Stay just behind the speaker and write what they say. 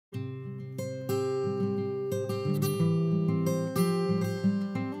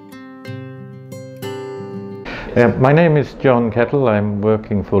My name is John Kettle. I'm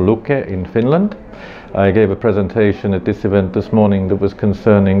working for Luke in Finland. I gave a presentation at this event this morning that was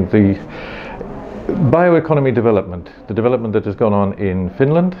concerning the bioeconomy development, the development that has gone on in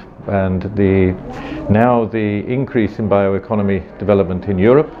Finland, and now the increase in bioeconomy development in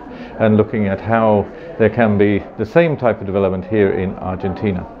Europe, and looking at how there can be the same type of development here in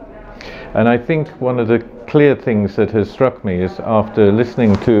Argentina. And I think one of the clear things that has struck me is, after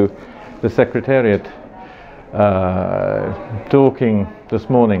listening to the Secretariat talking this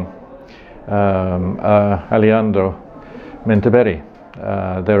morning, Alejandro Menteberi,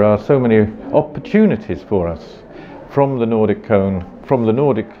 there are so many opportunities for us from the Nordic cone, from the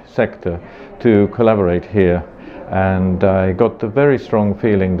Nordic sector, to collaborate here. And I got the very strong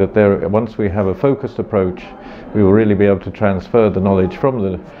feeling that once we have a focused approach, we will really be able to transfer the knowledge from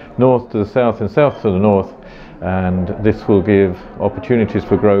the north to the south and south to the north, and this will give opportunities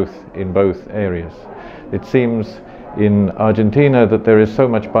for growth in both areas. It seems in Argentina that there is so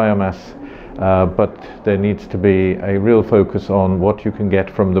much biomass, but there needs to be a real focus on what you can get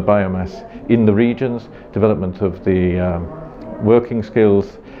from the biomass in the regions, development of the working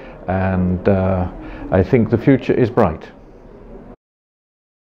skills, and I think the future is bright.